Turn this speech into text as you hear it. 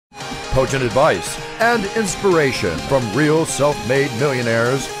potent advice, and inspiration from real self-made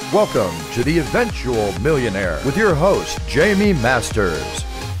millionaires. Welcome to The Eventual Millionaire with your host, Jaime Masters.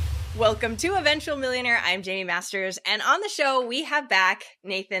 Welcome to Eventual Millionaire. I'm Jaime Masters, and on the show, we have back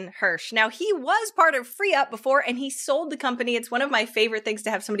Nathan Hirsch. Now, he was part of FreeUp before, and he sold the company. It's one of my favorite things to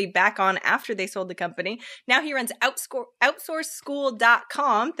have somebody back on after they sold the company. Now he runs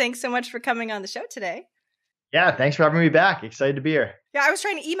OutsourceSchool.com. Thanks so much for coming on the show today. Yeah, thanks for having me back. Excited to be here. Yeah, I was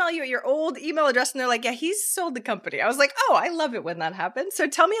trying to email you at your old email address, and they're like, yeah, he's sold the company. I was like, oh, I love it when that happens. So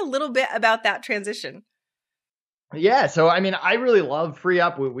tell me a little bit about that transition. Yeah, so I mean, I really love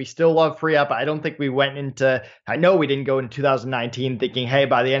FreeUp. We still love FreeUp. I don't think we went into, I know we didn't go in 2019 thinking, hey,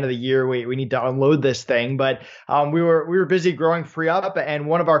 by the end of the year, we need to unload this thing. But we were busy growing FreeUp, and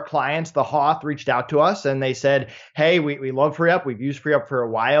one of our clients, the Hoth, reached out to us and they said, hey, we love FreeUp. We've used FreeUp for a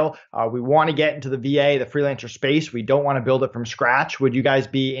while. We want to get into the VA, the freelancer space. We don't want to build it from scratch. Would you guys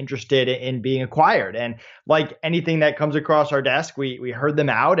be interested in being acquired? And like anything that comes across our desk, we heard them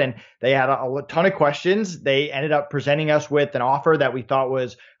out, and they had a ton of questions. They ended up presenting us with an offer that we thought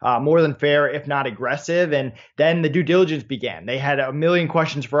was more than fair, if not aggressive. And then the due diligence began. They had a million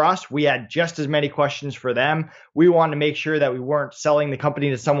questions for us. We had just as many questions for them. We wanted to make sure that we weren't selling the company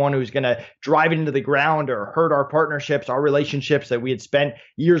to someone who's going to drive it into the ground or hurt our partnerships, our relationships that we had spent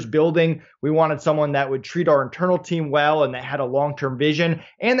years building. We wanted someone that would treat our internal team well and that had a long-term vision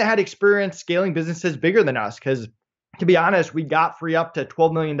and that had experience scaling businesses bigger than us. Because to be honest, we got FreeUp to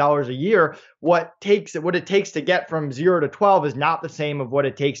 $12 million a year. What it takes to get from 0 to 12 is not the same of what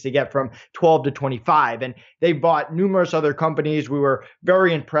it takes to get from 12 to 25. And they bought numerous other companies. We were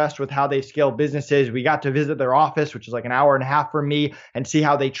very impressed with how they scale businesses. We got to visit their office, which is like an hour and a half from me, and see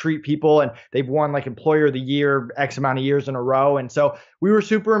how they treat people. And they've won like Employer of the Year X amount of years in a row. And so we were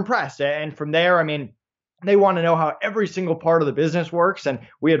super impressed. And from there, I mean, they want to know how every single part of the business works. And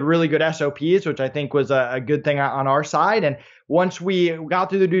we had really good SOPs, which I think was a good thing on our side. And once we got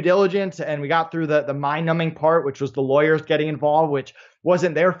through the due diligence and we got through the mind-numbing part, which was the lawyers getting involved, which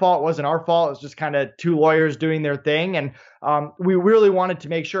wasn't their fault, wasn't our fault. It was just kind of two lawyers doing their thing. And we really wanted to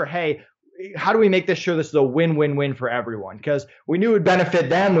make sure, hey, how do we make this sure this is a win-win-win for everyone? Because we knew it would benefit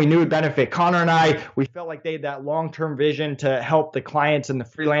them. We knew it would benefit Connor and I. We felt like they had that long-term vision to help the clients and the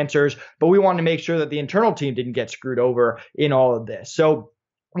freelancers, but we wanted to make sure that the internal team didn't get screwed over in all of this. So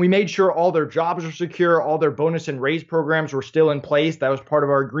we made sure all their jobs were secure, all their bonus and raise programs were still in place. That was part of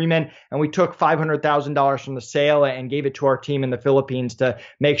our agreement. And we took $500,000 from the sale and gave it to our team in the Philippines to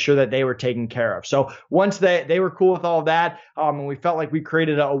make sure that they were taken care of. So once they were cool with all of that, and we felt like we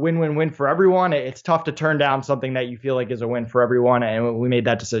created a win-win-win for everyone, it's tough to turn down something that you feel like is a win for everyone. And we made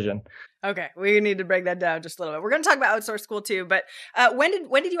that decision. Okay, we need to break that down just a little bit. We're going to talk about Outsource School too, but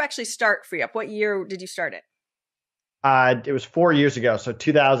when did you actually start FreeUp? What year did you start it? It was 4 years ago, so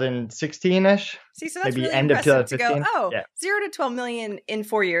 2016-ish. See, so that's maybe really end of impressive to 2015. go, Yeah. 0 to 12 million in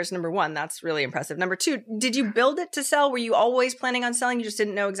 4 years. Number one, that's really impressive. Number two, did you build it to sell? Were you always planning on selling? You just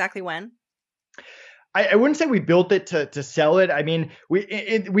didn't know exactly when? I wouldn't say we built it to sell it. I mean,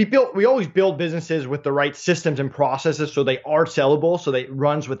 we always build businesses with the right systems and processes so they are sellable, so they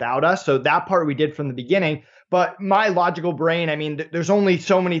runs without us. So that part we did from the beginning. But my logical brain, I mean, there's only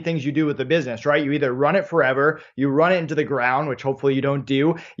so many things you do with the business, right? You either run it forever, you run it into the ground, which hopefully you don't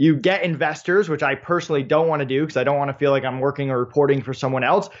do. You get investors, which I personally don't want to do because I don't want to feel like I'm working or reporting for someone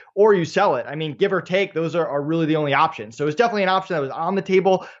else, or you sell it. I mean, give or take, those are really the only options. So it's definitely an option that was on the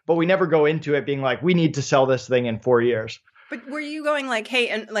table, but we never go into it being like, we need to sell this thing in 4 years. But were you going like, hey,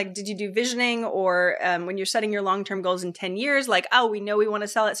 and like, did you do visioning or when you're setting your long-term goals in 10 years, like, oh, we know we want to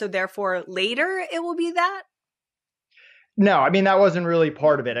sell it, so therefore later it will be that? No, I mean, that wasn't really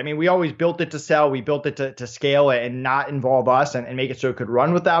part of it. I mean, we always built it to sell. We built it to scale and not involve us and make it so it could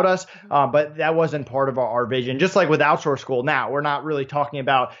run without us. But that wasn't part of our vision. Just like with Outsource School now, we're not really talking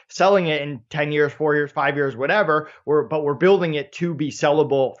about selling it in 10 years, 4 years, 5 years, whatever. But we're building it to be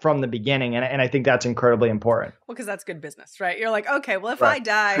sellable from the beginning. And I think that's incredibly important. Well, because that's good business, right? You're like, okay, well, if Right. I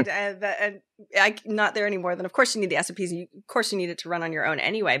died and I'm not there anymore, then of course you need the SOPs. Of course you need it to run on your own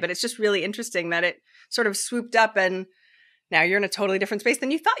anyway. But it's just really interesting that it sort of swooped up and now you're in a totally different space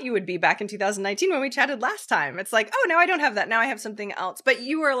than you thought you would be back in 2019 when we chatted last time. It's like, oh, now I don't have that. Now I have something else. But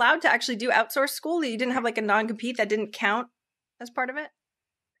you were allowed to actually do Outsource School. You didn't have like a non-compete that didn't count as part of it?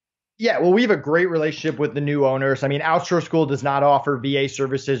 Yeah, well, we have a great relationship with the new owners. I mean, Outsource School does not offer VA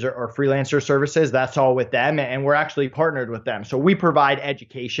services or freelancer services. That's all with them. And we're actually partnered with them. So we provide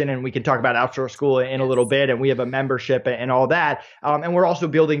education, and we can talk about Outsource School in a little bit. And we have a membership and all that. And we're also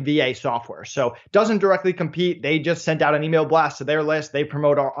building VA software. So it doesn't directly compete. They just sent out an email blast to their list. They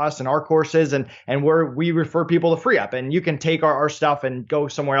promote us and our courses, and we refer people to FreeUp. And you can take our stuff and go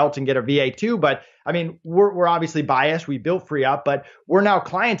somewhere else and get a VA too. But I mean, we're obviously biased. We built FreeUp, but we're now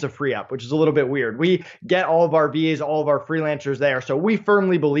clients of FreeUp, which is a little bit weird. We get all of our VAs, all of our freelancers there. So we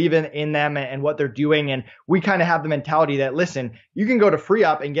firmly believe in them and what they're doing. And we kind of have the mentality that, listen, you can go to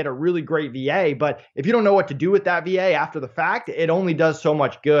FreeUp and get a really great VA, but if you don't know what to do with that VA after the fact, it only does so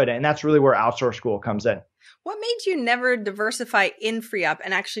much good. And that's really where Outsource School comes in. What made you never diversify in FreeUp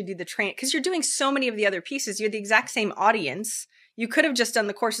and actually do the training? Because you're doing so many of the other pieces. You had the exact same audience. You could have just done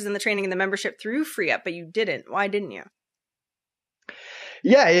the courses and the training and the membership through FreeUp, but you didn't. Why didn't you?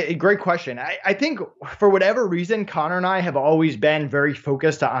 Yeah, great question. I think for whatever reason, Connor and I have always been very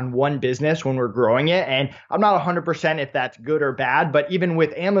focused on one business when we're growing it. And I'm not 100% if that's good or bad, but even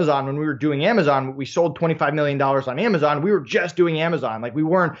with Amazon, when we were doing Amazon, we sold $25 million on Amazon. We were just doing Amazon. Like, we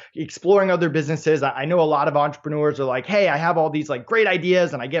weren't exploring other businesses. I know a lot of entrepreneurs are like, hey, I have all these like great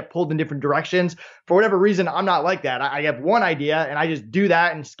ideas and I get pulled in different directions. For whatever reason, I'm not like that. I have one idea and I just do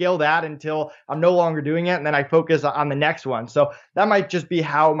that and scale that until I'm no longer doing it. And then I focus on the next one. So that might just be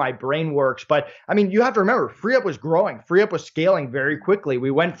how my brain works. But I mean, you have to remember, FreeUp was growing. FreeUp was scaling very quickly.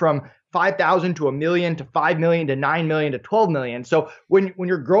 We went from 5,000 to 1 million to 5 million to 9 million to 12 million. So when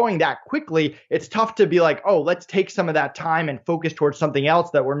you're growing that quickly, it's tough to be like, oh, let's take some of that time and focus towards something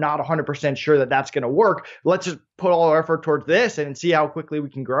else that we're not 100% sure that that's going to work. Let's just put all our effort towards this and see how quickly we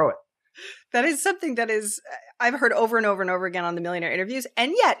can grow it. That is something that I've heard over and over and over again on the Millionaire interviews,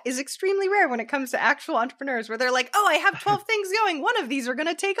 and yet is extremely rare when it comes to actual entrepreneurs where they're like, oh, I have 12 things going. One of these are going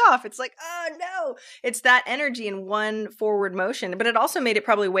to take off. It's like, oh, no. It's that energy in one forward motion. But it also made it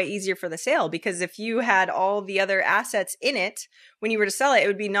probably way easier for the sale, because if you had all the other assets in it, when you were to sell it, it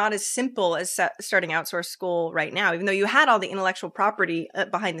would be not as simple as starting Outsource School right now, even though you had all the intellectual property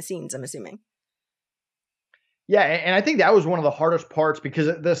behind the scenes, I'm assuming. Yeah, and I think that was one of the hardest parts, because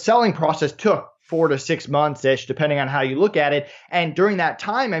the selling process took 4 to 6 months-ish, depending on how you look at it. And during that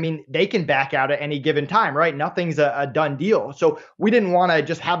time, I mean, they can back out at any given time, right? Nothing's a done deal. So we didn't want to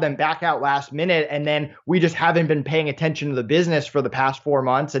just have them back out last minute, and then we just haven't been paying attention to the business for the past 4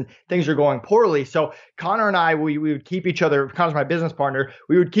 months and things are going poorly. So Connor and I, we would keep each other, Connor's my business partner,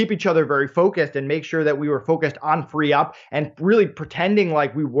 we would keep each other very focused and make sure that we were focused on FreeUp and really pretending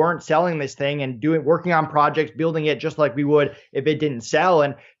like we weren't selling this thing and working on projects, building it just like we would if it didn't sell.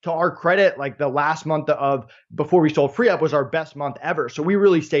 And to our credit, like the last month of before we sold FreeUp was our best month ever. So we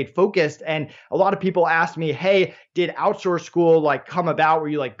really stayed focused. And a lot of people asked me, hey, did Outsource School like come about? Were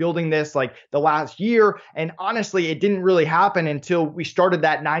you like building this like the last year? And honestly, it didn't really happen until we started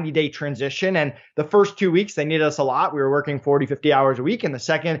that 90-day transition. And the first 2 weeks, they needed us a lot. We were working 40, 50 hours a week. And the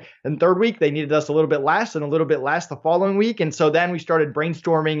second and third week, they needed us a little bit less and a little bit less the following week. And so then we started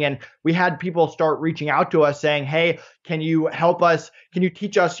brainstorming, and we had people start reaching out to us saying, hey, can you help us? Can you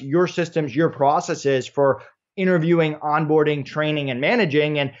teach us your systems, your processes for interviewing, onboarding, training, and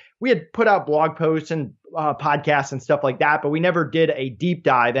managing? And we had put out blog posts and podcasts and stuff like that, but we never did a deep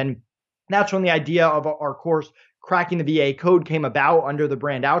dive. And that's when the idea of our course, Cracking the VA Code, came about under the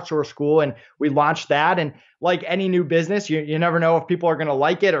brand Outsource School. And we launched that. And like any new business, you never know if people are going to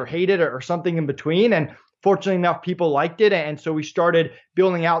like it or hate it or something in between. And fortunately enough, people liked it. And so we started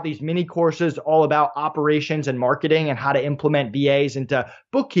building out these mini courses all about operations and marketing and how to implement VAs into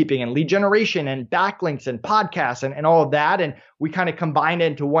bookkeeping and lead generation and backlinks and podcasts and all of that. And we kind of combined it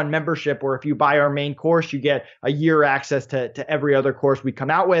into one membership where if you buy our main course, you get a year access to every other course we come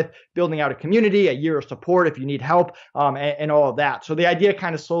out with, building out a community, a year of support if you need help, and all of that. So the idea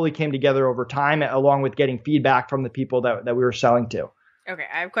kind of slowly came together over time, along with getting feedback from the people that we were selling to. Okay,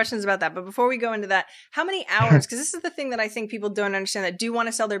 I have questions about that. But before we go into that, how many hours? Because this is the thing that I think people don't understand, that do want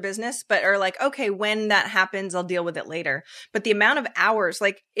to sell their business, but are like, okay, when that happens, I'll deal with it later. But the amount of hours,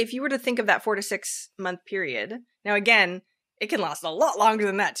 like if you were to think of that 4 to 6 month period, now again, it can last a lot longer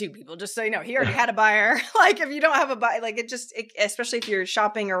than that too, people. Just so you know, he already had a buyer. Like if you don't have a buyer, like especially if you're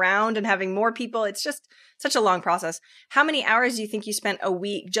shopping around and having more people, it's just such a long process. How many hours do you think you spent a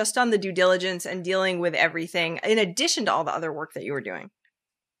week just on the due diligence and dealing with everything in addition to all the other work that you were doing?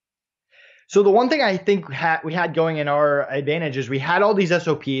 So the one thing I think we had going in our advantage is we had all these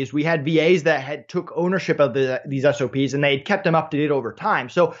SOPs. We had VAs that had took ownership of these SOPs and they had kept them up to date over time.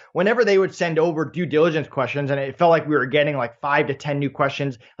 So whenever they would send over due diligence questions, and it felt like we were getting like 5 to 10 new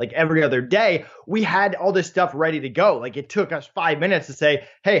questions like every other day, we had all this stuff ready to go. Like it took us 5 minutes to say,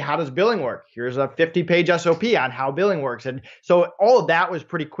 hey, how does billing work? Here's a 50-page SOP on how billing works. And so all of that was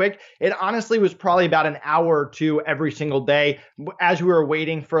pretty quick. It honestly was probably about an hour or two every single day as we were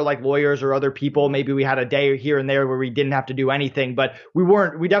waiting for like lawyers or other people. Maybe we had a day here and there where we didn't have to do anything, but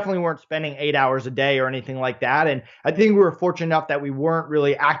we definitely weren't spending 8 hours a day or anything like that. And I think we were fortunate enough that we weren't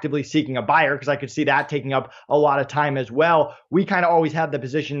really actively seeking a buyer, because I could see that taking up a lot of time as well. We kind of always had the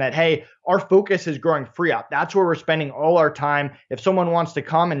position that, hey, our focus is growing free up. That's where we're spending all our time. If someone wants to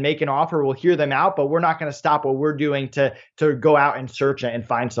come and make an offer, we'll hear them out, but we're not going to stop what we're doing to go out and search and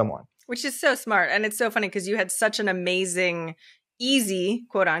find someone. Which is so smart. And it's so funny because you had such an amazing, easy,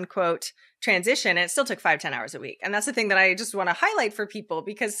 quote unquote, transition, and it still took 5-10 hours a week. And that's the thing that I just want to highlight for people,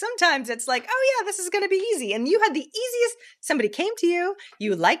 because sometimes it's like, oh yeah, this is going to be easy. And you had the easiest, somebody came to you,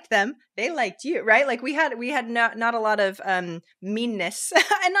 you liked them, they liked you, right? Like we had not a lot of meanness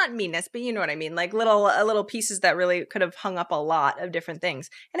and not meanness, but you know what I mean? Like little pieces that really could have hung up a lot of different things.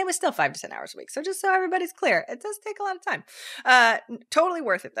 And it was still 5 to 10 hours a week. So just so everybody's clear, it does take a lot of time. Totally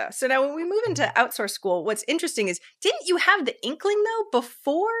worth it though. So now when we move into outsource school, what's interesting is, didn't you have the inkling though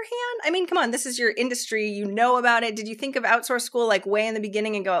beforehand? I mean, come on, this is your industry, you know about it. Did you think of outsource school like way in the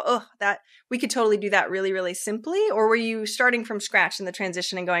beginning and go, oh, that we could totally do that really, really simply? Or were you starting from scratch in the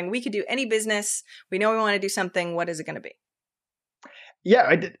transition and going, we could do any business, we know we want to do something, what is it going to be?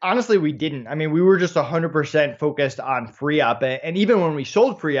 Yeah, honestly, we didn't. I mean, we were just 100% focused on free up. And even when we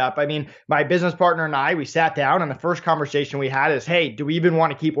sold free up, I mean, my business partner and I, we sat down and the first conversation we had is, hey, do we even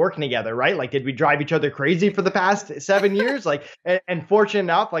want to keep working together? Right? Like, did we drive each other crazy for the past 7 years? Like, and fortunate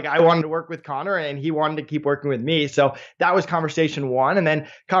enough, like I wanted to work with Connor and he wanted to keep working with me. So that was conversation 1. And then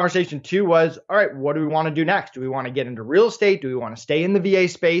conversation 2 was, all right, what do we want to do next? Do we want to get into real estate? Do we want to stay in the VA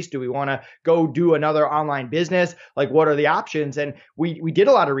space? Do we want to go do another online business? Like, what are the options? And we did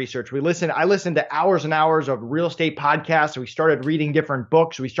a lot of research. I listened to hours and hours of real estate podcasts. We started reading different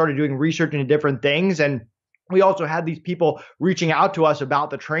books. We started doing research into different things. And we also had these people reaching out to us about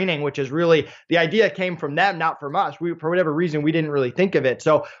the training, which is really, the idea came from them, not from us. For whatever reason, we didn't really think of it.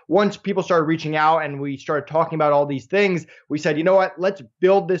 So once people started reaching out and we started talking about all these things, we said, you know what, let's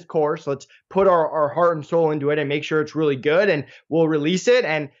build this course. Let's put our heart and soul into it and make sure it's really good, and we'll release it.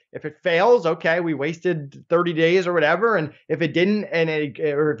 And if it fails, okay, we wasted 30 days or whatever. And if it didn't,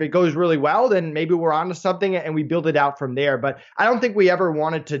 or if it goes really well, then maybe we're onto something and we build it out from there. But I don't think we ever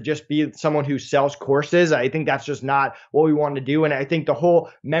wanted to just be someone who sells courses. I think that's just not what we wanted to do. And I think the whole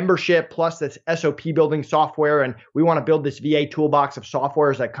membership plus this SOP building software, and we want to build this VA toolbox of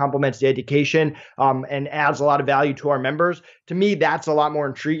softwares that complements the education and adds a lot of value to our members. To me, that's a lot more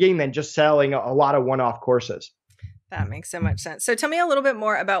intriguing than just selling a lot of one-off courses. That makes so much sense. So tell me a little bit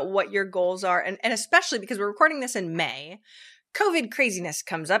more about what your goals are. And especially because we're recording this in May, COVID craziness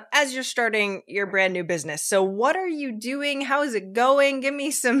comes up as you're starting your brand new business. So what are you doing? How is it going? Give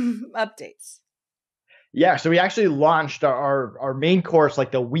me some updates. Yeah, so we actually launched our main course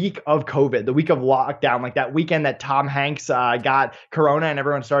like the week of COVID, the week of lockdown, like that weekend that Tom Hanks got corona and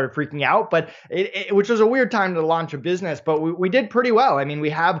everyone started freaking out. But which was a weird time to launch a business, but we did pretty well. I mean, we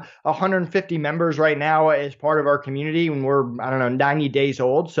have 150 members right now as part of our community, and we're 90 days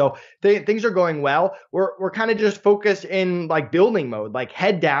old. So things are going well. We're kind of just focused in like building mode, like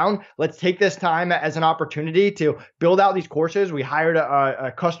head down. Let's take this time as an opportunity to build out these courses. We hired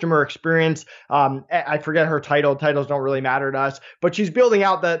a customer experience. I forget her title. Titles don't really matter to us, but she's building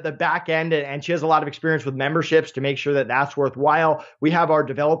out the back end, and she has a lot of experience with memberships to make sure that that's worthwhile. We have our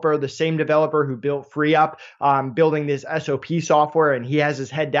developer, the same developer who built FreeUp, building this SOP software, and he has his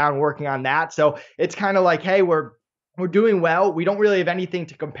head down working on that. So it's kind of like, hey, we're doing well. We don't really have anything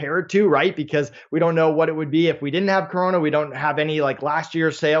to compare it to, right? Because we don't know what it would be if we didn't have Corona. We don't have any like last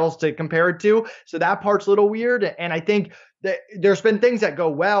year's sales to compare it to. So that part's a little weird. And I think there's been things that go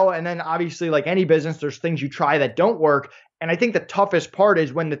well. And then obviously, like any business, there's things you try that don't work. And I think the toughest part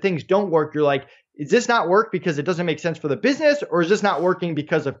is when the things don't work, you're like, is this not work because it doesn't make sense for the business, or is this not working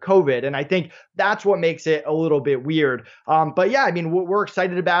because of COVID? And I think that's what makes it a little bit weird. But yeah, I mean, we're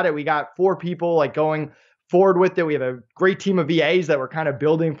excited about it. We got 4 people like going forward with it. We have a great team of VAs that we're kind of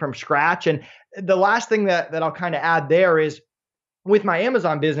building from scratch. And the last thing that I'll kind of add there is, with my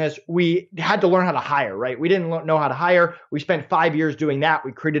Amazon business, we had to learn how to hire, right? We didn't know how to hire. We spent 5 years doing that.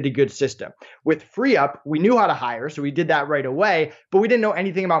 We created a good system. With FreeUp, we knew how to hire, so we did that right away, but we didn't know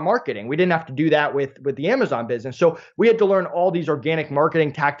anything about marketing. We didn't have to do that with the Amazon business. So we had to learn all these organic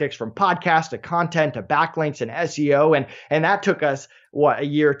marketing tactics, from podcast to content to backlinks and SEO. And that took us, a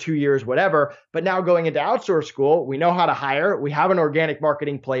year, 2 years, whatever. But now going into Outsource school, we know how to hire. We have an organic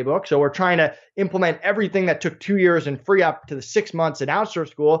marketing playbook. So we're trying to implement everything that took 2 years in FreeUp to the 6 months in Outsource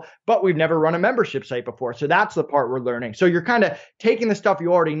school, but we've never run a membership site before. So that's the part we're learning. So you're kind of taking the stuff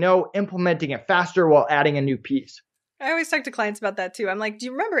you already know, implementing it faster while adding a new piece. I always talk to clients about that too. I'm like, do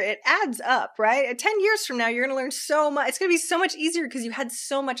you remember, it adds up, right? 10 years from now, you're going to learn so much. It's going to be so much easier because you had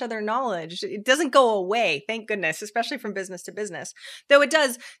so much other knowledge. It doesn't go away, thank goodness, especially from business to business. Though it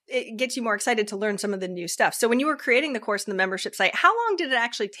gets you more excited to learn some of the new stuff. So when you were creating the course and the membership site, how long did it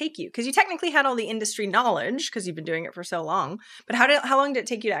actually take you? Because you technically had all the industry knowledge because you've been doing it for so long. But how long did it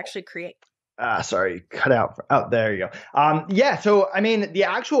take you to actually create? Sorry, cut out. Oh, there you go. Yeah. So, I mean, the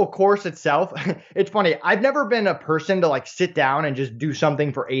actual course itself, it's funny. I've never been a person to like sit down and just do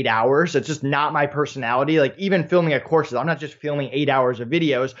something for 8 hours. It's just not my personality. Like even filming a course, I'm not just filming 8 hours of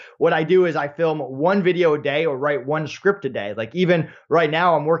videos. What I do is I film one video a day or write one script a day. Like even right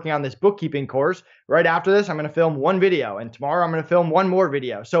now, I'm working on this bookkeeping course. Right after this, I'm going to film one video, and tomorrow I'm going to film one more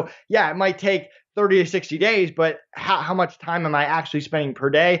video. So yeah, it might take 30 to 60 days, but how much time am I actually spending per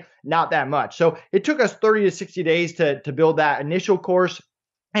day? Not that much. So it took us 30 to 60 days to build that initial course.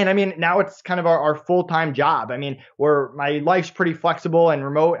 And I mean, now it's kind of our full-time job. I mean, my life's pretty flexible and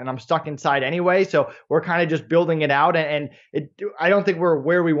remote, and I'm stuck inside anyway. So we're kind of just building it out. I don't think we're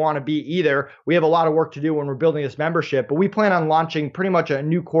where we want to be either. We have a lot of work to do when we're building this membership, but we plan on launching pretty much a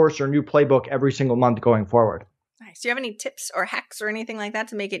new course or new playbook every single month going forward. Nice. Do you have any tips or hacks or anything like that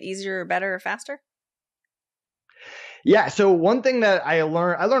to make it easier or better or faster? Yeah. So one thing that I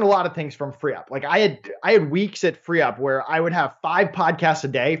learned a lot of things from FreeUp. Like I had weeks at FreeUp where I would have 5 podcasts a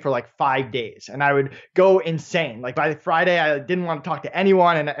day for like 5 days, and I would go insane. Like by Friday, I didn't want to talk to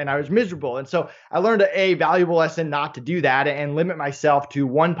anyone, and I was miserable. And so I learned a valuable lesson not to do that and limit myself to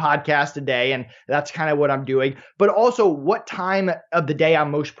 1 podcast a day. And that's kind of what I'm doing. But also what time of the day I'm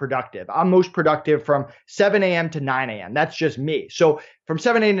most productive. I'm most productive from 7 a.m. to 9 a.m. That's just me. So from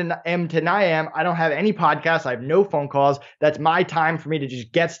 7 a.m. to 9 a.m., I don't have any podcasts. I have no phone calls. That's my time for me to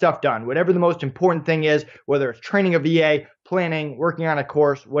just get stuff done. Whatever the most important thing is, whether it's training a VA, planning, working on a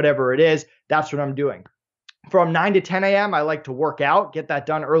course, whatever it is, that's what I'm doing. From 9 to 10 a.m., I like to work out, get that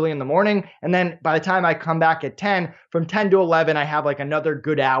done early in the morning. And then by the time I come back at 10, from 10 to 11, I have like another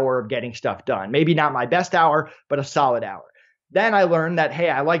good hour of getting stuff done. Maybe not my best hour, but a solid hour. Then I learned that, hey,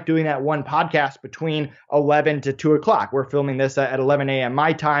 I like doing that one podcast between 11 to 2 o'clock. We're filming this at 11 a.m.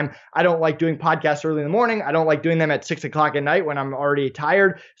 my time. I don't like doing podcasts early in the morning. I don't like doing them at 6 o'clock at night when I'm already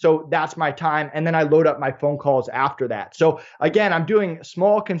tired. So that's my time. And then I load up my phone calls after that. So again, I'm doing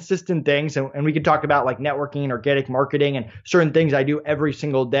small, consistent things. And we could talk about like networking, organic marketing, and certain things I do every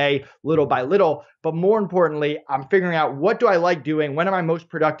single day, little by little. But more importantly, I'm figuring out what do I like doing? When am I most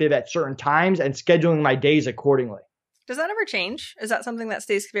productive at certain times, and scheduling my days accordingly. Does that ever change? Is that something that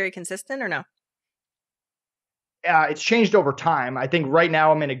stays very consistent or no? It's changed over time. I think right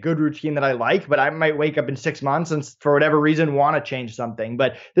now I'm in a good routine that I like, but I might wake up in 6 months and for whatever reason want to change something.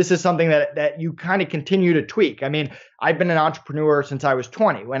 But this is something that you kind of continue to tweak. I mean, I've been an entrepreneur since I was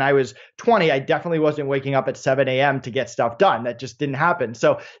 20. When I was 20, I definitely wasn't waking up at 7 a.m. to get stuff done. That just didn't happen.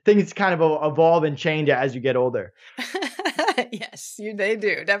 So things kind of evolve and change as you get older. Yes, they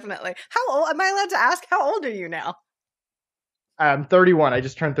do. Definitely. How old? Am I allowed to ask? How old are you now? I'm 31. I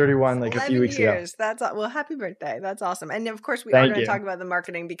just turned 31 like a few weeks ago. That's well, happy birthday. That's awesome. And of course, we are going to talk about the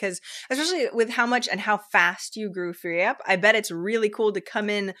marketing because especially with how much and how fast you grew FreeUp, I bet it's really cool to come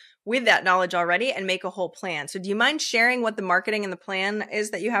in with that knowledge already and make a whole plan. So do you mind sharing what the marketing and the plan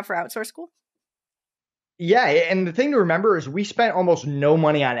is that you have for Outsource School? Yeah. And the thing to remember is we spent almost no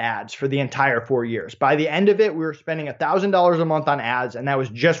money on ads for the entire 4 years. By the end of it, we were spending $1,000 a month on ads, and that was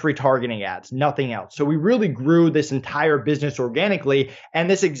just retargeting ads, nothing else. So we really grew this entire business organically. And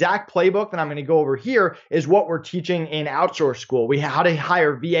this exact playbook that I'm going to go over here is what we're teaching in Outsource School. How to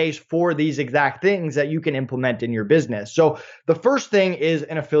hire VAs for these exact things that you can implement in your business. So the first thing is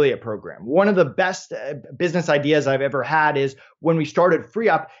an affiliate program. One of the best business ideas I've ever had is when we started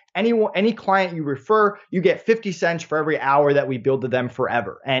FreeUp, any client you refer, you get 50 cents for every hour that we build to them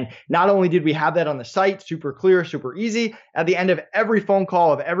forever. And not only did we have that on the site, super clear, super easy, at the end of every phone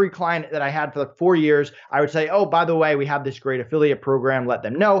call of every client that I had for like 4 years, I would say, oh, by the way, we have this great affiliate program, let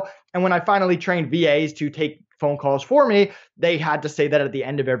them know. And when I finally trained VAs to take phone calls for me, they had to say that at the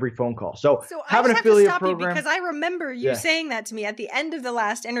end of every phone call. So have an affiliate to stop program. You because I remember you saying that to me at the end of the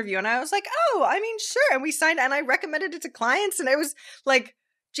last interview, and I was like, oh, I mean, sure. And we signed, and I recommended it to clients, and it was like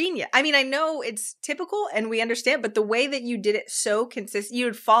genius. I mean, I know it's typical and we understand, but the way that you did it so consistent, you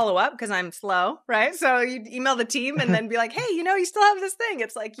would follow up because I'm slow, right? So you'd email the team and then be like, hey, you still have this thing.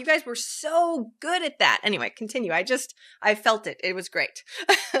 It's like, you guys were so good at that. Anyway, continue. I felt it. It was great.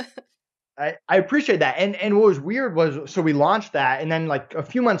 I appreciate that. And what was weird was, so we launched that, and then like a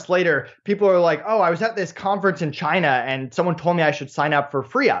few months later, people are like, oh, I was at this conference in China and someone told me I should sign up for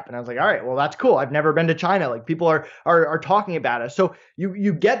Free Up. And I was like, all right, well, that's cool. I've never been to China. Like, people are talking about us. So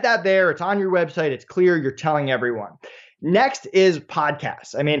you get that there. It's on your website. It's clear. You're telling everyone. Next is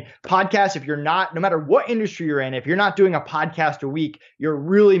podcasts. I mean, podcasts, if you're not, no matter what industry you're in, if you're not doing a podcast a week, you're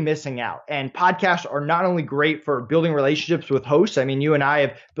really missing out. And podcasts are not only great for building relationships with hosts. I mean, you and I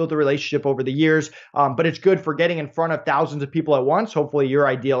have built a relationship over the years, but it's good for getting in front of thousands of people at once, hopefully your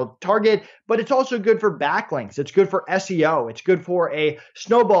ideal target. But it's also good for backlinks. It's good for SEO. It's good for a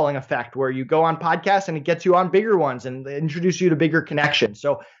snowballing effect where you go on podcasts and it gets you on bigger ones and introduce you to bigger connections.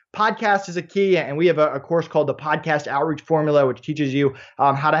 So podcast is a key, and we have a course called the Podcast Outreach Formula, which teaches you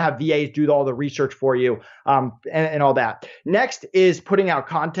how to have VAs do all the research for you and all that. Next is putting out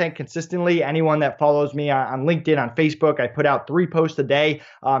content consistently. Anyone that follows me on LinkedIn, on Facebook, I put out 3 posts a day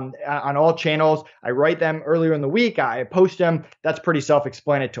on all channels. I write them earlier in the week. I post them. That's pretty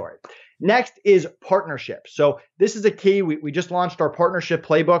self-explanatory. Next is partnerships. So this is a key. We just launched our partnership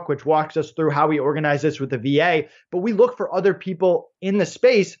playbook, which walks us through how we organize this with the VA, but we look for other people in the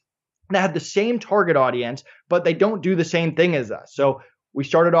space that have the same target audience, but they don't do the same thing as us. So we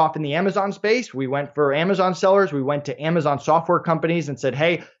started off in the Amazon space. We went for Amazon sellers. We went to Amazon software companies and said,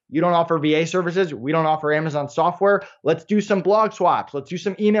 hey, you don't offer VA services. We don't offer Amazon software. Let's do some blog swaps. Let's do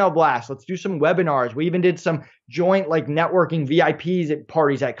some email blasts. Let's do some webinars. We even did some joint like networking VIPs at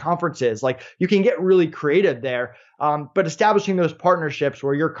parties at conferences. Like, you can get really creative there. But establishing those partnerships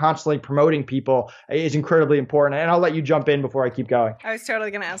where you're constantly promoting people is incredibly important. And I'll let you jump in before I keep going. I was totally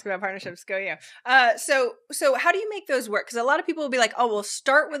going to ask about partnerships. Go, yeah. So how do you make those work? Because a lot of people will be like, oh, we'll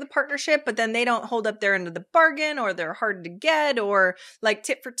start with a partnership, but then they don't hold up their end of the bargain, or they're hard to get, or like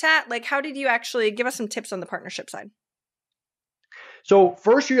tit for tat. Like, how did you actually give us some tips on the partnership side? So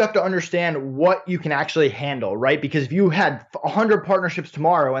first, you have to understand what you can actually handle, right? Because if you had 100 partnerships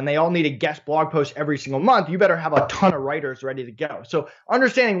tomorrow and they all need a guest blog post every single month, you better have a ton of writers ready to go. So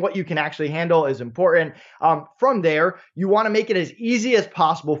understanding what you can actually handle is important. From there, you want to make it as easy as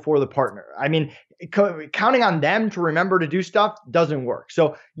possible for the partner. I mean, counting on them to remember to do stuff doesn't work.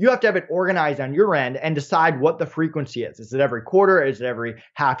 So you have to have it organized on your end and decide what the frequency is. Is it every quarter? Is it every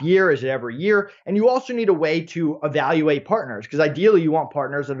half year? Is it every year? And you also need a way to evaluate partners, because ideally you want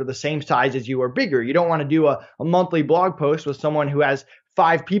partners that are the same size as you or bigger. You don't want to do a monthly blog post with someone who has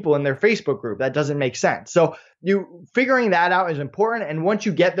 5 people in their Facebook group. That doesn't make sense. So you figuring that out is important. And once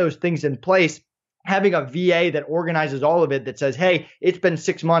you get those things in place, having a VA that organizes all of it, that says, hey, it's been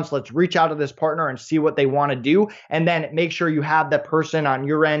 6 months, let's reach out to this partner and see what they want to do. And then make sure you have that person on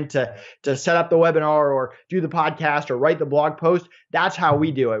your end to set up the webinar or do the podcast or write the blog post. That's how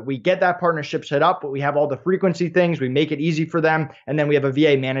we do it. We get that partnership set up, but we have all the frequency things. We make it easy for them. And then we have a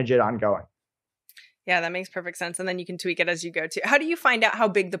VA manage it ongoing. Yeah, that makes perfect sense. And then you can tweak it as you go too. How do you find out how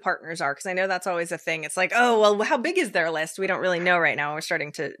big the partners are? Because I know that's always a thing. It's like, oh, well, how big is their list? We don't really know right now. We're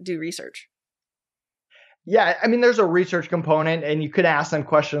starting to do research. Yeah, I mean, there's a research component, and you could ask them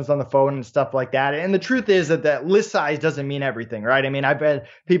questions on the phone and stuff like that. And the truth is that list size doesn't mean everything, right? I mean, I've had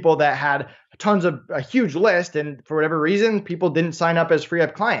people that had a huge list, and for whatever reason, people didn't sign up as Free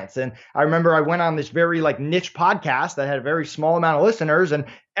Up clients. And I remember I went on this very like niche podcast that had a very small amount of listeners, and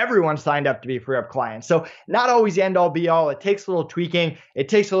everyone signed up to be Free Up clients. So not always end all be all. It takes a little tweaking. It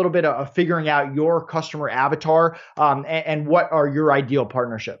takes a little bit of figuring out your customer avatar and what are your ideal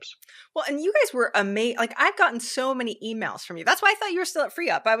partnerships. Well, and you guys were amazing. Like, I've gotten so many emails from you. That's why I thought you were still at Free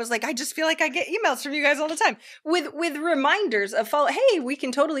Up. I was like, I just feel like I get emails from you guys all the time with reminders of follow. Hey, we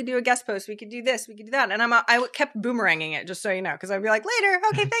can totally do a guest post. We could do this. We could do that. And I kept boomeranging it, just so you know, because I'd be like, later.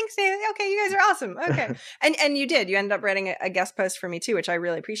 Okay, thanks, David. Okay, you guys are awesome. Okay, and you did. You ended up writing a guest post for me too, which I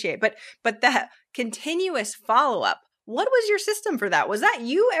really appreciate. But that continuous follow up. What was your system for that? Was that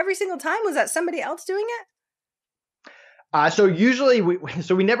you every single time? Was that somebody else doing it? So usually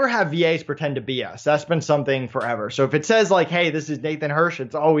we never have VAs pretend to be us. That's been something forever. So if it says like, hey, this is Nathan Hirsch,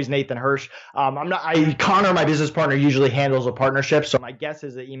 it's always Nathan Hirsch. Connor, my business partner, usually handles a partnership. So my guess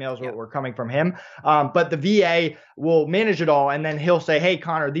is the emails were coming from him. But the VA will manage it all. And then he'll say, hey,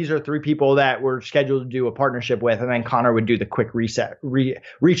 Connor, these are 3 people that we're scheduled to do a partnership with. And then Connor would do the quick reach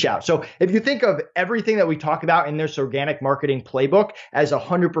out. So if you think of everything that we talk about in this organic marketing playbook as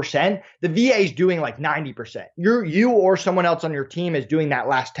 100%, the VA is doing like 90%. You or someone else on your team is doing that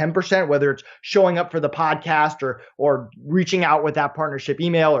last 10%, whether it's showing up for the podcast or reaching out with that partnership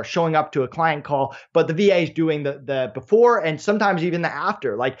email or showing up to a client call. But the VA is doing the before and sometimes even the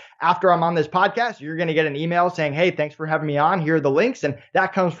after. Like after I'm on this podcast, you're going to get an email saying, hey, thanks for having me on. Here are the links. And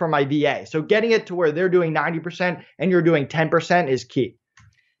that comes from my VA. So getting it to where they're doing 90% and you're doing 10% is key.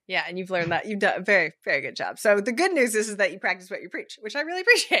 Yeah, and you've learned that. You've done a very, very good job. So the good news is that you practice what you preach, which I really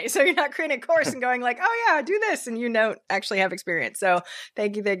appreciate. So you're not creating a course and going like, oh yeah, do this, and you don't actually have experience. So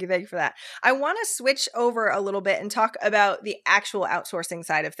thank you for that. I want to switch over a little bit and talk about the actual outsourcing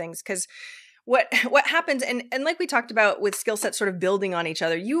side of things, because what happens, and like we talked about with skill sets sort of building on each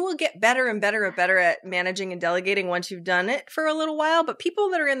other, you will get better and better at managing and delegating once you've done it for a little while. But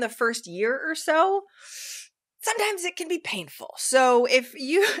people that are in the first year or so, sometimes it can be painful. So if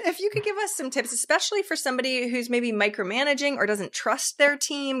you could give us some tips, especially for somebody who's maybe micromanaging or doesn't trust their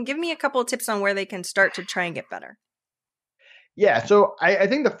team, give me a couple of tips on where they can start to try and get better. Yeah, so I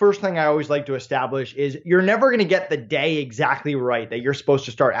think the first thing I always like to establish is you're never going to get the day exactly right that you're supposed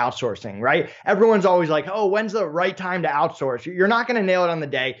to start outsourcing, right? Everyone's always like, oh, when's the right time to outsource? You're not going to nail it on the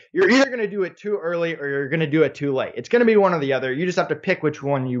day. You're either going to do it too early or you're going to do it too late. It's going to be one or the other. You just have to pick which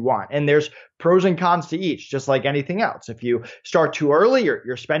one you want. And there's pros and cons to each, just like anything else. If you start too early,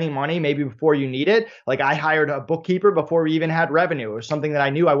 you're spending money maybe before you need it. Like I hired a bookkeeper before we even had revenue. It was something that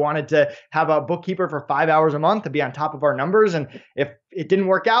I knew I wanted to have a bookkeeper for 5 hours a month to be on top of our numbers. And if it didn't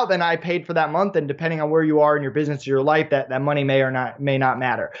work out, then I paid for that month. And depending on where you are in your business or your life, that money may not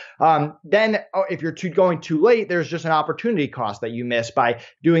matter. Then if you're going too late, there's just an opportunity cost that you miss by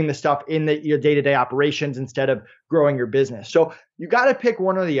doing the stuff in your day-to-day operations instead of growing your business. So you got to pick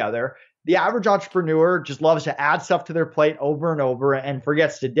one or the other. The average entrepreneur just loves to add stuff to their plate over and over and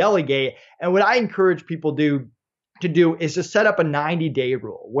forgets to delegate. And what I encourage people to do is to set up a 90-day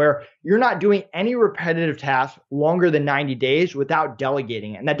rule where you're not doing any repetitive tasks longer than 90 days without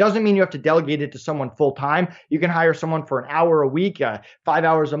delegating it. And that doesn't mean you have to delegate it to someone full time. You can hire someone for an hour a week, 5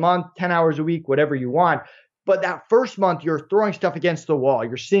 hours a month, 10 hours a week, whatever you want. But that first month, you're throwing stuff against the wall.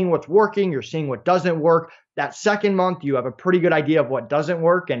 You're seeing what's working. You're seeing what doesn't work. That second month, you have a pretty good idea of what doesn't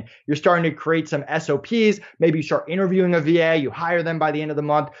work, and you're starting to create some SOPs. Maybe you start interviewing a VA. You hire them by the end of the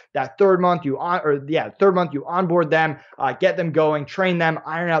month. That third month, you onboard them, get them going, train them,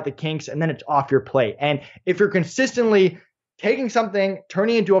 iron out the kinks, and then it's off your plate. And if you're consistently taking something,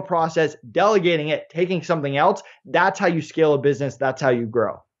 turning into a process, delegating it, taking something else, that's how you scale a business. That's how you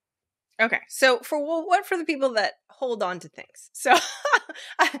grow. Okay. So for the people that hold on to things? So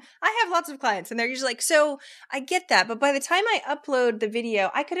I have lots of clients and they're usually like, so I get that, but by the time I upload the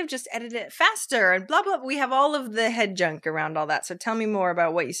video, I could have just edited it faster and blah, blah, blah. We have all of the head junk around all that. So tell me more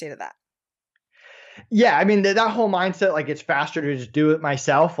about what you say to that. Yeah, I mean, that whole mindset, like it's faster to just do it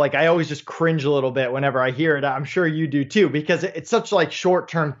myself. Like I always just cringe a little bit whenever I hear it. I'm sure you do too, because it's such like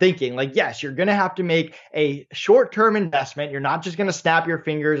short-term thinking. Like, yes, you're going to have to make a short-term investment. You're not just going to snap your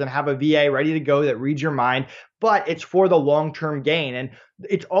fingers and have a VA ready to go that reads your mind, but it's for the long-term gain. And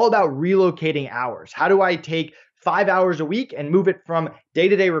it's all about relocating hours. How do I take 5 hours a week and move it from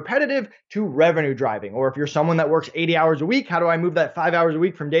day-to-day repetitive to revenue driving? Or if you're someone that works 80 hours a week, how do I move that 5 hours a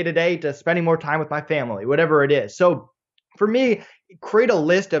week from day-to-day to spending more time with my family, whatever it is? So for me, create a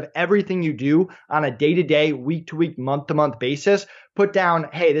list of everything you do on a day-to-day, week-to-week, month-to-month basis. Put down,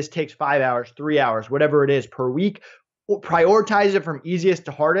 hey, this takes 5 hours, 3 hours, whatever it is per week. Prioritize it from easiest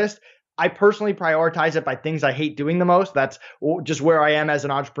to hardest. I personally prioritize it by things I hate doing the most. That's just where I am as an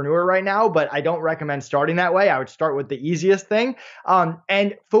entrepreneur right now, but I don't recommend starting that way. I would start with the easiest thing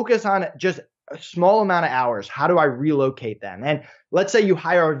and focus on just a small amount of hours. How do I relocate them? And let's say you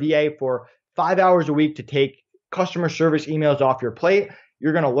hire a VA for 5 hours a week to take customer service emails off your plate.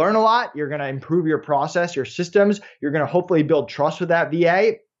 You're going to learn a lot. You're going to improve your process, your systems. You're going to hopefully build trust with that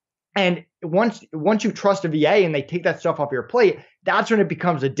VA. And once you trust a VA and they take that stuff off your plate, that's when it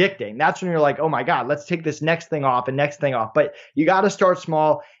becomes addicting. That's when you're like, oh my God, let's take this next thing off and next thing off. But you got to start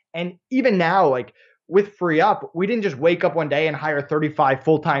small. And even now, like with Free Up, we didn't just wake up one day and hire 35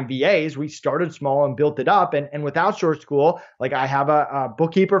 full-time VAs. We started small and built it up. And with Outsource School, like I have a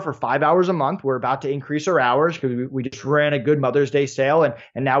bookkeeper for 5 hours a month. We're about to increase our hours because we just ran a good Mother's Day sale, and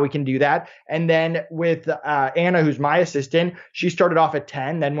now we can do that. And then with Anna, who's my assistant, she started off at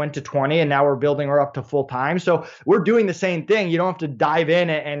 10, then went to 20, and now we're building her up to full time. So we're doing the same thing. You don't have to dive in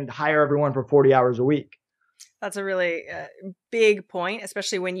and hire everyone for 40 hours a week. That's a really big point,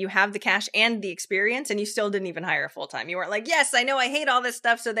 especially when you have the cash and the experience and you still didn't even hire full time. You weren't like, yes, I know I hate all this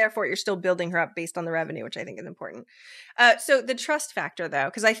stuff. So therefore, you're still building her up based on the revenue, which I think is important. So the trust factor, though,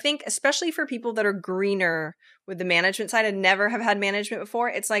 because I think especially for people that are greener with the management side and never have had management before,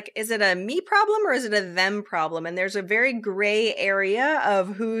 it's like, is it a me problem or is it a them problem? And there's a very gray area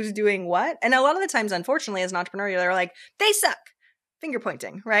of who's doing what. And a lot of the times, unfortunately, as an entrepreneur, you're like, they suck. Finger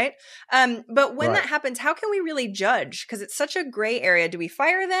pointing, right? But when that happens, how can we really judge? Because it's such a gray area. Do we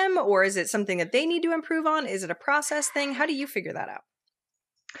fire them, or is it something that they need to improve on? Is it a process thing? How do you figure that out?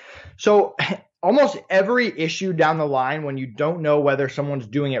 So almost every issue down the line, when you don't know whether someone's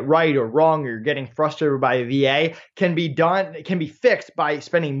doing it right or wrong, or you're getting frustrated by a VA, can be fixed by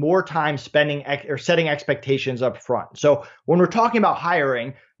spending more time setting expectations up front. So when we're talking about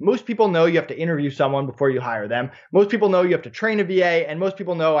hiring, most people know you have to interview someone before you hire them. Most people know you have to train a VA, and most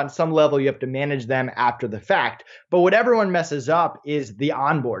people know on some level you have to manage them after the fact. But what everyone messes up is the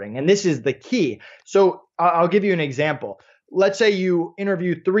onboarding, and this is the key. So I'll give you an example. Let's say you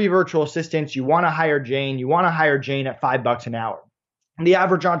interview 3 virtual assistants. You want to hire Jane. You want to hire Jane at $5 an hour. And the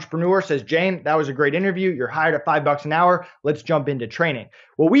average entrepreneur says, Jane, that was a great interview. You're hired at $5 an hour. Let's jump into training.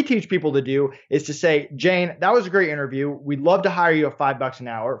 What we teach people to do is to say, Jane, that was a great interview. We'd love to hire you at $5 an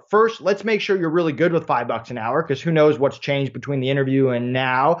hour. First, let's make sure you're really good with $5 an hour, because who knows what's changed between the interview and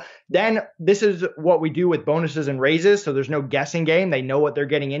now. Then this is what we do with bonuses and raises. So there's no guessing game. They know what they're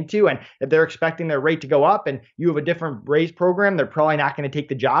getting into. And if they're expecting their rate to go up and you have a different raise program, they're probably not going to take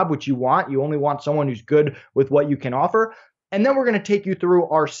the job, which you want. You only want someone who's good with what you can offer. And then we're going to take you through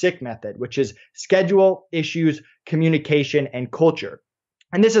our SICK method, which is schedule, issues, communication, and culture.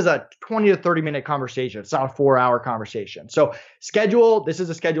 And this is a 20 to 30 minute conversation. It's not a 4-hour conversation. So schedule, this is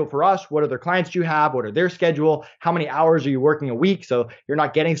a schedule for us. What other clients do you have? What are their schedule? How many hours are you working a week? So you're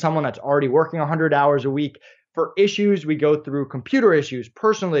not getting someone that's already working 100 hours a week. For issues, we go through computer issues,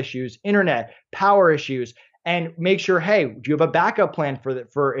 personal issues, internet, power issues, and make sure, hey, do you have a backup plan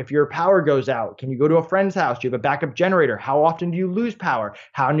for if your power goes out? Can you go to a friend's house? Do you have a backup generator? How often do you lose power?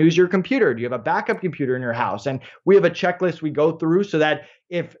 How new is your computer? Do you have a backup computer in your house? And we have a checklist we go through so that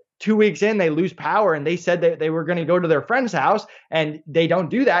if 2 weeks in they lose power and they said that they were going to go to their friend's house and they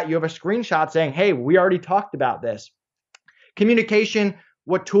don't do that, you have a screenshot saying, hey, we already talked about this. Communication.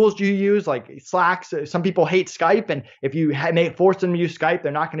 What tools do you use? Like Slack. Some people hate Skype, and if you force them to use Skype,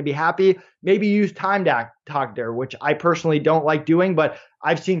 they're not going to be happy. Maybe use Time Doctor, which I personally don't like doing, but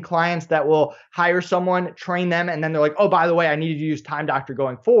I've seen clients that will hire someone, train them, and then they're like, oh, by the way, I need you to use Time Doctor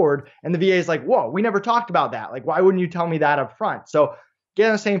going forward. And the VA is like, whoa, we never talked about that. Like, why wouldn't you tell me that up front? So get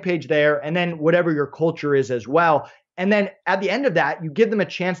on the same page there, and then whatever your culture is as well. And then at the end of that, you give them a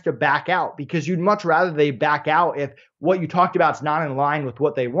chance to back out, because you'd much rather they back out if what you talked about is not in line with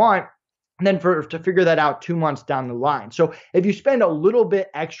what they want, than to figure that out 2 months down the line. So if you spend a little bit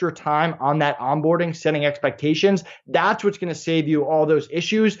extra time on that onboarding, setting expectations, that's what's going to save you all those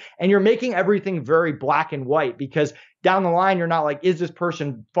issues. And you're making everything very black and white, because down the line, you're not like, is this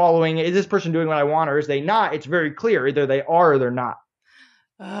person doing what I want, or is they not? It's very clear. Either they are or they're not.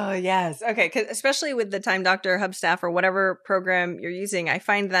 Oh, yes. Okay. 'Cause especially with the Time Doctor, Hubstaff, or whatever program you're using, I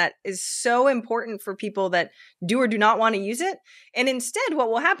find that is so important for people that do or do not want to use it. And instead,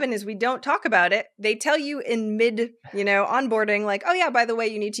 what will happen is we don't talk about it. They tell you in mid, onboarding, like, oh yeah, by the way,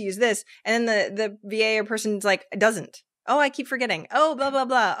 you need to use this. And then the VA or person's like, it doesn't. Oh, I keep forgetting. Oh, blah, blah,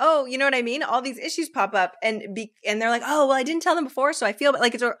 blah. Oh, you know what I mean? All these issues pop up and they're like, oh, well, I didn't tell them before. So I feel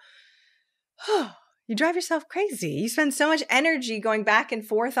like it's you drive yourself crazy. You spend so much energy going back and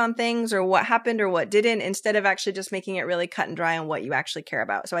forth on things or what happened or what didn't, instead of actually just making it really cut and dry on what you actually care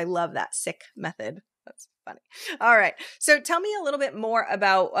about. So I love that SICK method. That's funny. All right. So tell me a little bit more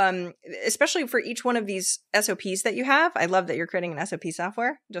about, especially for each one of these SOPs that you have. I love that you're creating an SOP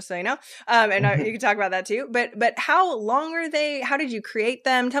software, just so you know. And you can talk about that too. But how long are they? How did you create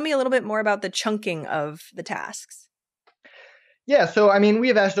them? Tell me a little bit more about the chunking of the tasks. Yeah, so I mean, we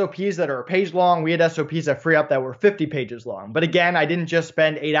have SOPs that are a page long. We had SOPs at Free Up that were 50 pages long. But again, I didn't just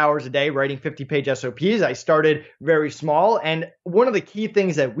spend 8 hours a day writing 50-page SOPs. I started very small. And one of the key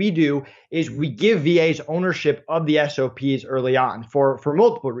things that we do is we give VAs ownership of the SOPs early on for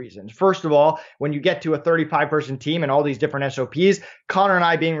multiple reasons. First of all, when you get to a 35-person team and all these different SOPs, Connor and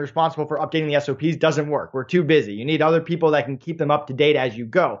I being responsible for updating the SOPs doesn't work. We're too busy. You need other people that can keep them up to date as you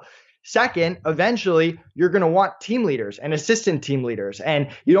go. Second, eventually, you're going to want team leaders and assistant team leaders, and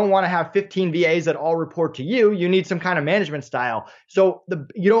you don't want to have 15 VAs that all report to you. You need some kind of management style. So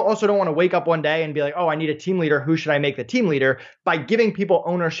you don't want to wake up one day and be like, oh, I need a team leader. Who should I make the team leader? By giving people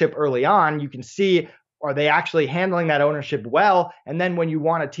ownership early on, you can see, are they actually handling that ownership well? And then when you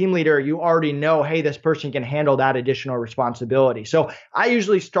want a team leader, you already know, hey, this person can handle that additional responsibility. So I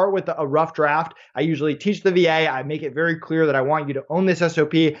usually start with a rough draft. I usually teach the VA. I make it very clear that I want you to own this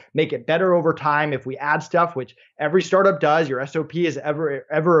SOP, make it better over time. If we add stuff, which every startup does, your SOP is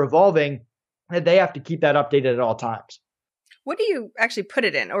ever evolving, that they have to keep that updated at all times. What do you actually put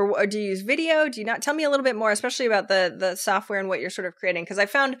it in? Or do you use video? Do you not? Tell me a little bit more, especially about the software and what you're sort of creating. Because I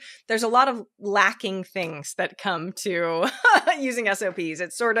found there's a lot of lacking things that come to using SOPs.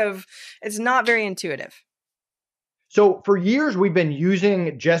 It's not very intuitive. So for years, we've been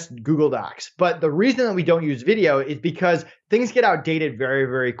using just Google Docs. But the reason that we don't use video is because things get outdated very,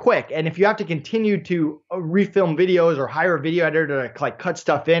 very quick. And if you have to continue to refilm videos or hire a video editor to like cut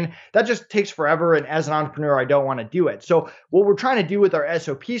stuff in, that just takes forever. And as an entrepreneur, I don't want to do it. So what we're trying to do with our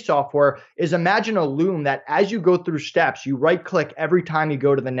SOP software is imagine a loom that as you go through steps, you right click every time you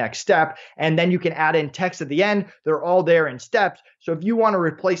go to the next step. And then you can add in text at the end. They're all there in steps. So if you want to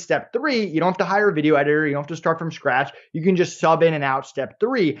replace step 3, you don't have to hire a video editor. You don't have to start from scratch. You can just sub in and out step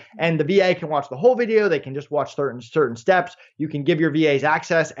 3. And the VA can watch the whole video. They can just watch certain steps. You can give your VAs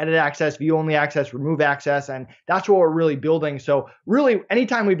access, edit access, view only access, remove access. And that's what we're really building. So really,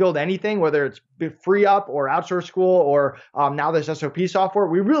 anytime we build anything, whether it's Free Up or Outsource School or now this SOP software,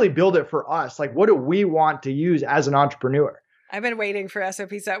 we really build it for us. Like, what do we want to use as an entrepreneur? I've been waiting for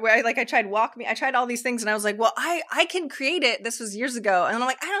SOPs. I tried WalkMe. I tried all these things and I was like, well, I can create it. This was years ago. And I'm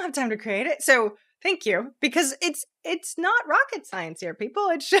like, I don't have time to create it. So thank you, because it's not rocket science here, people.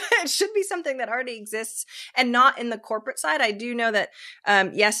 It should be something that already exists and not in the corporate side. I do know that,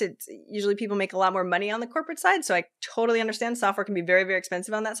 yes, it's usually people make a lot more money on the corporate side. So I totally understand software can be very, very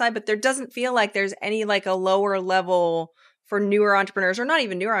expensive on that side, but there doesn't feel like there's any like a lower level for newer entrepreneurs, or not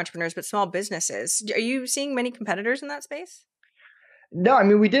even newer entrepreneurs, but small businesses. Are you seeing many competitors in that space? No, I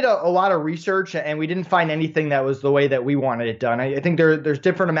mean, we did a lot of research and we didn't find anything that was the way that we wanted it done. I think there's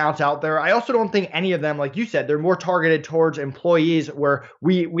different amounts out there. I also don't think any of them, like you said, they're more targeted towards employees, where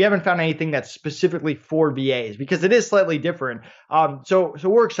we haven't found anything that's specifically for VAs, because it is slightly different. So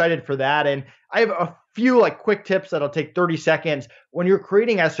we're excited for that. And I have a few like quick tips that'll take 30 seconds. When you're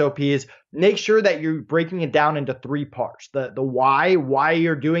creating SOPs, make sure that you're breaking it down into 3 parts. The why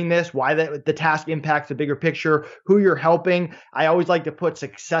you're doing this, why the task impacts the bigger picture, who you're helping. I always like to put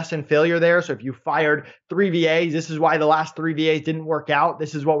success and failure there. So if you fired 3 VAs, this is why the last 3 VAs didn't work out.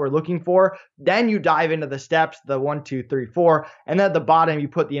 This is what we're looking for. Then you dive into the steps, the 1, 2, 3, 4. And then at the bottom, you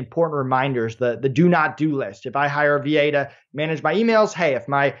put the important reminders, the do not do list. If I hire a VA to manage my emails, hey, if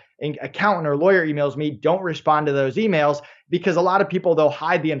my accountant or lawyer emails me, don't respond to those emails, because a lot of people, they'll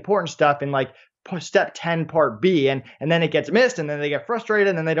hide the important stuff in like step 10 part B, and then it gets missed, and then they get frustrated,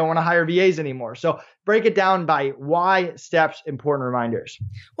 and then they don't want to hire VAs anymore. So break it down by why, steps, important reminders.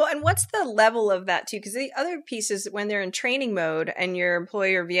 Well, and what's the level of that too? Because the other piece is when they're in training mode and your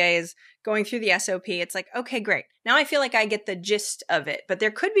employee or VA is going through the SOP, it's like, okay, great. Now I feel like I get the gist of it, but there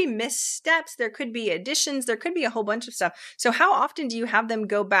could be missteps, there could be additions, there could be a whole bunch of stuff. So how often do you have them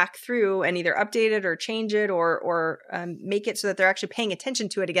go back through and either update it or change it or make it so that they're actually paying attention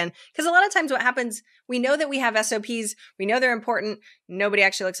to it again? Because a lot of times what happens, we know that we have SOPs, we know they're important, nobody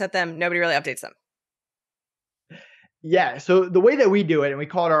actually looks at them, nobody really updates them. Yeah. So the way that we do it, and we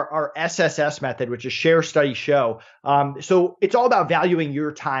call it our SSS method, which is share, study, show. So it's all about valuing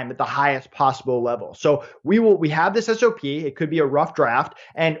your time at the highest possible level. So we have this SOP. It could be a rough draft,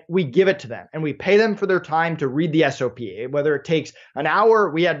 and we give it to them and we pay them for their time to read the SOP. Whether it takes an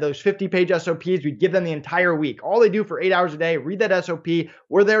hour, we had those 50-page SOPs. We'd give them the entire week. All they do for 8 hours a day, read that SOP.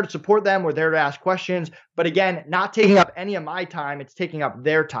 We're there to support them. We're there to ask questions. But again, not taking up any of my time. It's taking up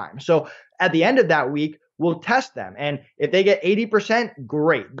their time. So at the end of that week, we'll test them. And if they get 80%,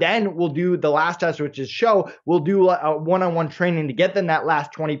 great. Then we'll do the last test, which is show. We'll do a one-on-one training to get them that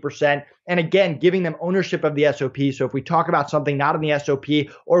last 20%. And again, giving them ownership of the SOP. So if we talk about something not in the SOP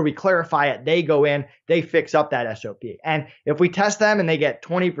or we clarify it, they go in, they fix up that SOP. And if we test them and they get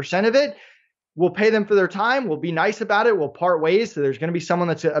 20% of it, we'll pay them for their time. We'll be nice about it. We'll part ways. So there's going to be someone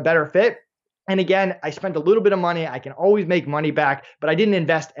that's a better fit. And again, I spent a little bit of money. I can always make money back, but I didn't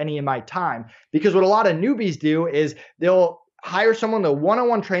invest any of my time, because what a lot of newbies do is they'll hire someone, they'll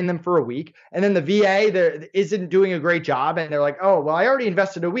one-on-one train them for a week, and then the VA isn't doing a great job, and they're like, oh, well, I already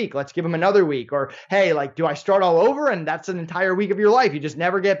invested a week. Let's give them another week. Or, hey, like, do I start all over? And that's an entire week of your life. You just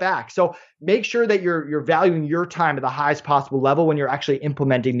never get back. So make sure that you're valuing your time at the highest possible level when you're actually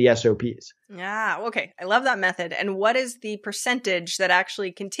implementing the SOPs. Yeah, okay. I love that method. And what is the percentage that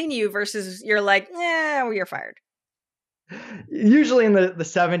actually continue versus you're like, well, you're fired? Usually in the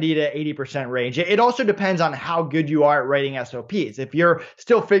 70 to 80% range. It also depends on how good you are at writing SOPs. If you're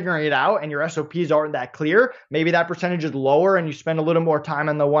still figuring it out and your SOPs aren't that clear, maybe that percentage is lower and you spend a little more time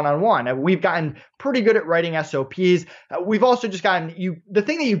on the one-on-one. We've gotten pretty good at writing SOPs. We've also just gotten the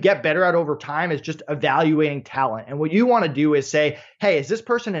thing that you get better at over time is just evaluating talent. And what you want to do is say, hey, is this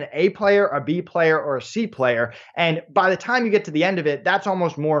person an A player, a B player, or a C player? And by the time you get to the end of it, that's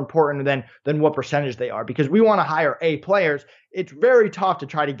almost more important than what percentage they are, because we want to hire A players. It's very tough to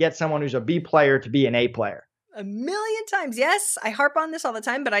try to get someone who's a B player to be an A player. A million times. Yes, I harp on this all the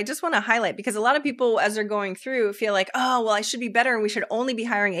time, but I just want to highlight, because a lot of people, as they're going through, feel like, oh, well, I should be better and we should only be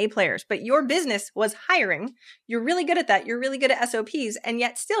hiring A players. But your business was hiring. You're really good at that. You're really good at SOPs. And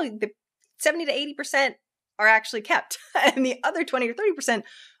yet still the 70 to 80% are actually kept. And the other 20 or 30%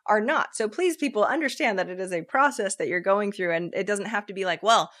 are not. So please, people, understand that it is a process that you're going through, and it doesn't have to be like,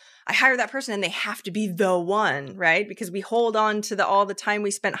 well, I hire that person and they have to be the one, right? Because we hold on to all the time we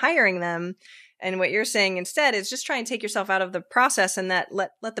spent hiring them. And what you're saying instead is just try and take yourself out of the process, and that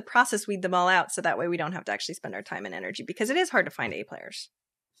let the process weed them all out. So that way we don't have to actually spend our time and energy, because it is hard to find A players.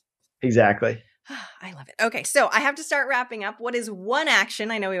 Exactly. I love it. Okay, so I have to start wrapping up. What is one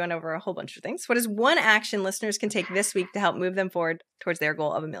action? I know we went over a whole bunch of things. What is one action listeners can take this week to help move them forward towards their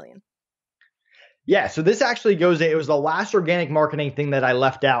goal of $1 million? Yeah, so this actually it was the last organic marketing thing that I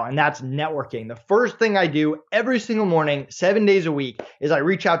left out, and that's networking. The first thing I do every single morning, 7 days a week, is I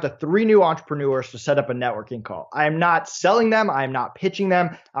reach out to 3 new entrepreneurs to set up a networking call. I am not selling them. I am not pitching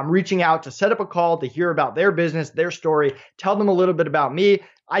them. I'm reaching out to set up a call to hear about their business, their story, tell them a little bit about me.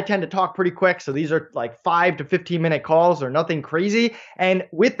 I tend to talk pretty quick, so these are like 5 to 15-minute calls. They're nothing crazy. And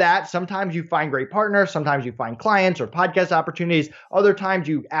with that, sometimes you find great partners. Sometimes you find clients or podcast opportunities. Other times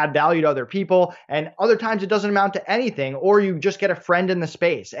you add value to other people. And other times it doesn't amount to anything, or you just get a friend in the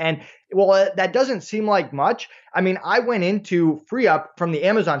space. And well, that doesn't seem like much. I mean, I went into FreeUp from the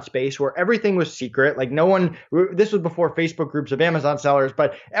Amazon space where everything was secret. Like this was before Facebook groups of Amazon sellers,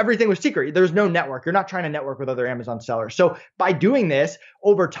 but everything was secret. There's no network. You're not trying to network with other Amazon sellers. So by doing this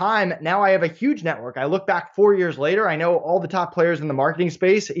over time, now I have a huge network. I look back 4 years later, I know all the top players in the marketing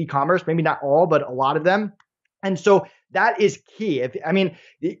space, e-commerce, maybe not all, but a lot of them. And so that is key.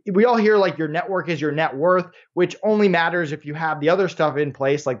 We all hear like your network is your net worth, which only matters if you have the other stuff in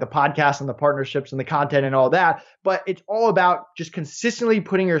place, like the podcast and the partnerships and the content and all that. But it's all about just consistently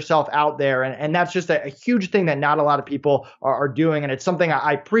putting yourself out there. And that's just a huge thing that not a lot of people are doing. And it's something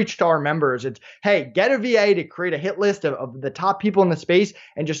I preach to our members. It's, hey, get a VA to create a hit list of the top people in the space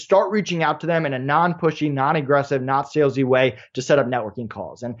and just start reaching out to them in a non-pushy, non-aggressive, not salesy way to set up networking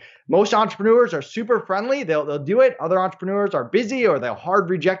calls. And most entrepreneurs are super friendly. They'll do it. Other entrepreneurs are busy, or they'll hard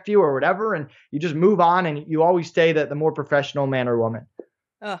reject you or whatever. And you just move on, and you always stay the more professional man or woman.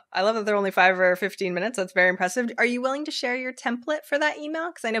 Oh, I love that they're only 5 or 15 minutes. That's very impressive. Are you willing to share your template for that email?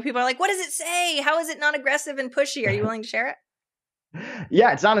 Because I know people are like, what does it say? How is it not aggressive and pushy? Are you willing to share it?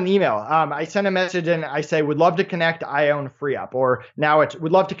 Yeah, it's not an email. I send a message and I say, would love to connect. I own FreeUp. Or now it's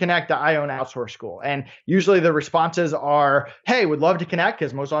would love to connect. I own Outsource School. And usually the responses are, hey, would love to connect,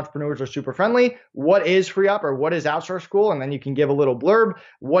 because most entrepreneurs are super friendly. What is FreeUp, or what is Outsource School? And then you can give a little blurb.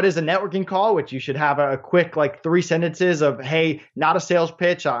 What is a networking call, which you should have a quick like 3 sentences of, hey, not a sales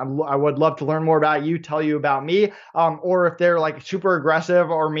pitch. I would love to learn more about you, tell you about me. Or if they're like super aggressive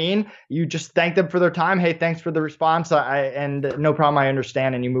or mean, you just thank them for their time. Hey, thanks for the response. And no problem, I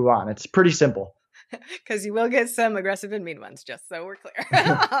understand, and you move on. It's pretty simple. Because you will get some aggressive and mean ones, just so we're clear.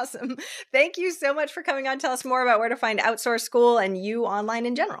 Awesome. Thank you so much for coming on. Tell us more about where to find Outsource School and you online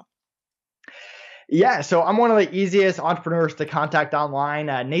in general. Yeah, so I'm one of the easiest entrepreneurs to contact online.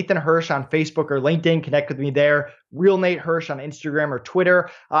 Nathan Hirsch on Facebook or LinkedIn. Connect with me there. Real Nate Hirsch on Instagram or Twitter.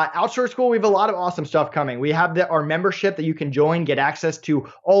 Outsource School, we have a lot of awesome stuff coming. We have our membership that you can join, get access to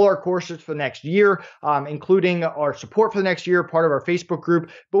all our courses for the next year, including our support for the next year, part of our Facebook group.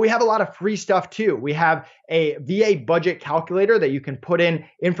 But we have a lot of free stuff too. We have a VA budget calculator that you can put in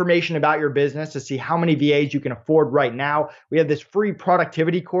information about your business to see how many VAs you can afford right now. We have this free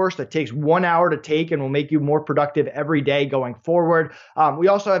productivity course that takes 1 hour to take and will make you more productive every day going forward. We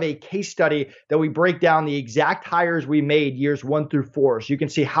also have a case study that we break down the exact hires we made years 1 through 4. So you can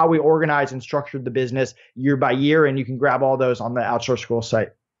see how we organized and structured the business year by year, and you can grab all those on the Outsource School site.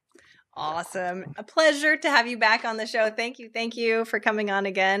 Awesome. A pleasure to have you back on the show. Thank you. Thank you for coming on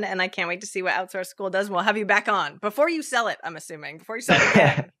again. And I can't wait to see what Outsource School does. We'll have you back on before you sell it, I'm assuming, before you sell it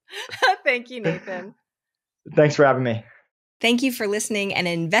again. Thank you, Nathan. Thanks for having me. Thank you for listening and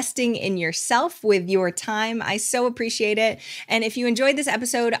investing in yourself with your time. I so appreciate it. And if you enjoyed this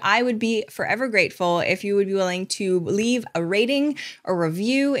episode, I would be forever grateful if you would be willing to leave a rating or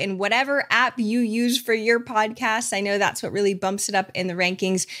review in whatever app you use for your podcast. I know that's what really bumps it up in the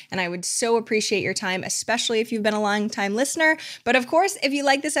rankings. And I would so appreciate your time, especially if you've been a long time listener. But of course, if you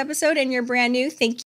like this episode and you're brand new, thank you